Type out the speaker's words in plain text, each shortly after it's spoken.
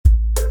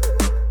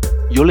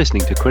You're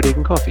listening to Credit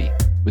and Coffee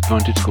with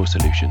Vantage Score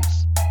Solutions.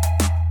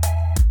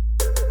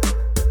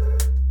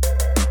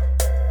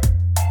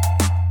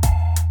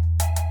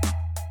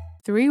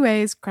 Three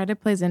ways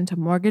credit plays into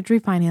mortgage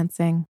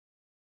refinancing.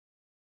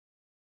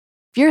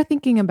 If you're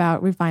thinking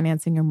about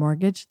refinancing your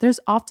mortgage, there's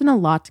often a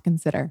lot to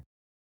consider.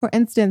 For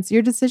instance,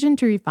 your decision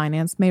to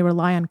refinance may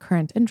rely on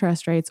current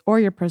interest rates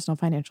or your personal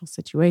financial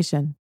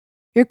situation.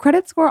 Your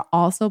credit score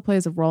also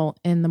plays a role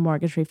in the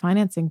mortgage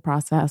refinancing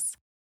process.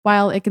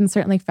 While it can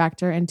certainly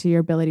factor into your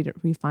ability to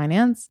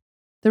refinance,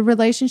 the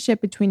relationship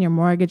between your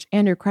mortgage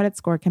and your credit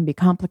score can be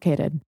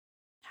complicated.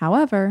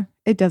 However,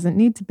 it doesn't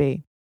need to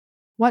be.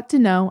 What to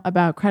know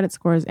about credit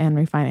scores and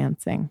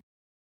refinancing.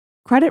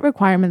 Credit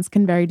requirements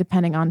can vary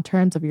depending on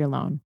terms of your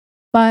loan,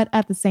 but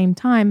at the same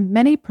time,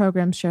 many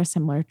programs share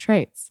similar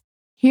traits.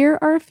 Here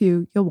are a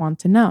few you'll want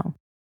to know.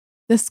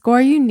 The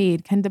score you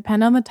need can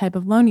depend on the type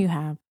of loan you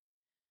have.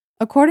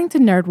 According to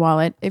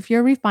NerdWallet, if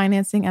you're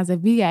refinancing as a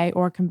VA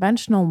or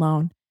conventional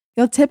loan,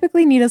 you'll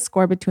typically need a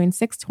score between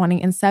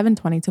 620 and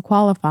 720 to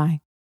qualify.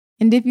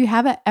 And if you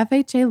have an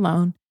FHA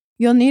loan,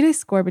 you'll need a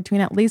score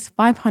between at least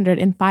 500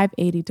 and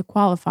 580 to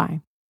qualify.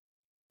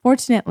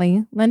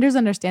 Fortunately, lenders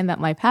understand that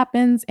life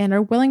happens and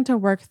are willing to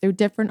work through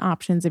different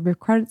options if your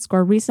credit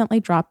score recently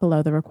dropped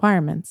below the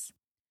requirements.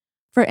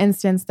 For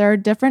instance, there are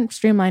different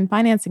streamlined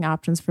financing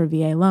options for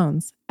VA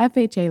loans,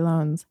 FHA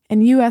loans,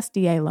 and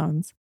USDA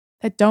loans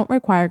that don't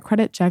require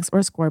credit checks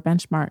or score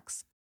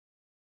benchmarks.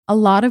 A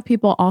lot of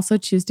people also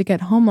choose to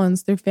get home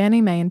loans through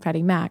Fannie Mae and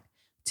Freddie Mac,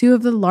 two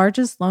of the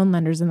largest loan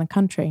lenders in the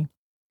country.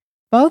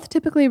 Both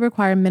typically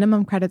require a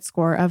minimum credit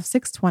score of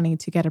 620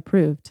 to get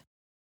approved.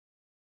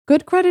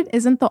 Good credit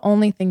isn't the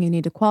only thing you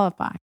need to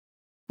qualify.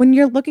 When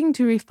you're looking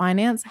to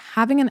refinance,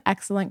 having an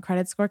excellent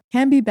credit score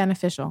can be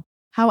beneficial.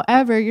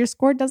 However, your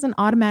score doesn't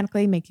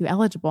automatically make you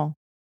eligible.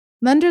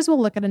 Lenders will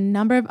look at a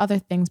number of other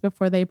things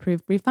before they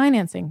approve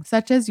refinancing,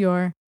 such as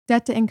your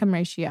debt-to-income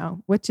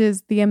ratio, which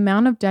is the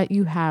amount of debt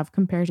you have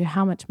compared to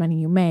how much money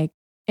you make,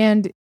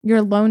 and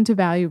your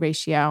loan-to-value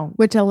ratio,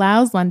 which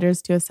allows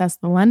lenders to assess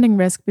the lending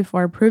risk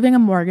before approving a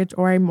mortgage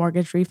or a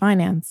mortgage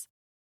refinance.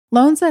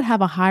 Loans that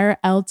have a higher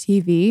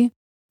LTV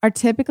are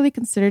typically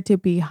considered to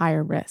be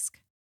higher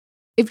risk.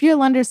 If your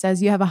lender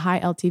says you have a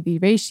high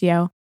LTV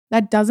ratio,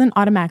 that doesn't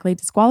automatically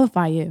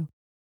disqualify you.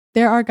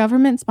 There are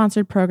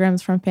government-sponsored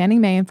programs from Fannie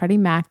Mae and Freddie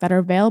Mac that are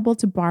available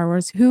to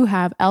borrowers who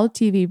have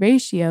LTV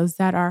ratios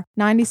that are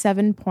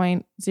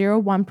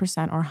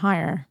 97.01% or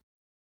higher.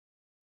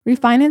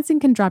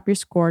 Refinancing can drop your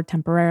score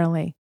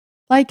temporarily.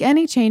 Like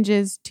any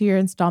changes to your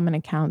installment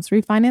accounts,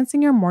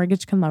 refinancing your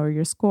mortgage can lower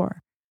your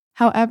score.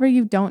 However,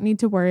 you don't need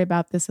to worry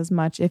about this as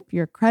much if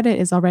your credit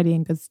is already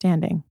in good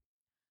standing.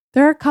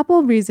 There are a couple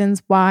of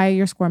reasons why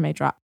your score may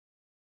drop.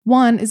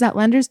 One is that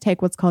lenders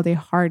take what's called a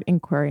hard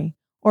inquiry,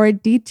 or a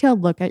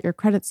detailed look at your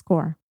credit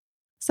score.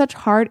 Such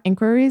hard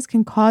inquiries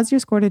can cause your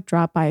score to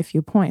drop by a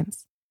few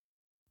points.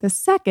 The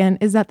second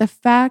is that the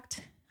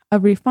fact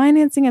of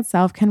refinancing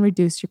itself can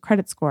reduce your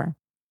credit score.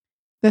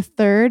 The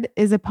third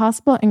is a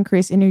possible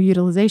increase in your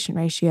utilization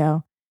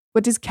ratio,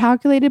 which is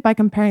calculated by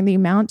comparing the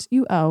amount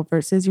you owe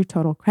versus your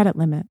total credit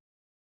limit.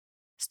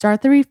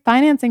 Start the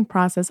refinancing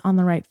process on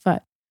the right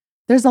foot.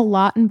 There's a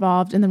lot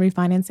involved in the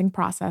refinancing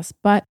process,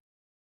 but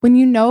when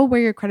you know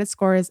where your credit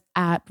score is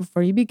at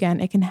before you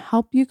begin, it can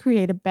help you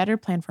create a better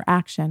plan for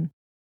action.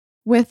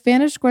 With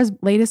VantageScore's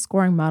latest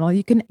scoring model,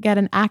 you can get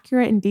an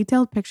accurate and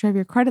detailed picture of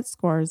your credit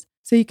scores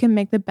so you can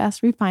make the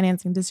best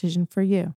refinancing decision for you.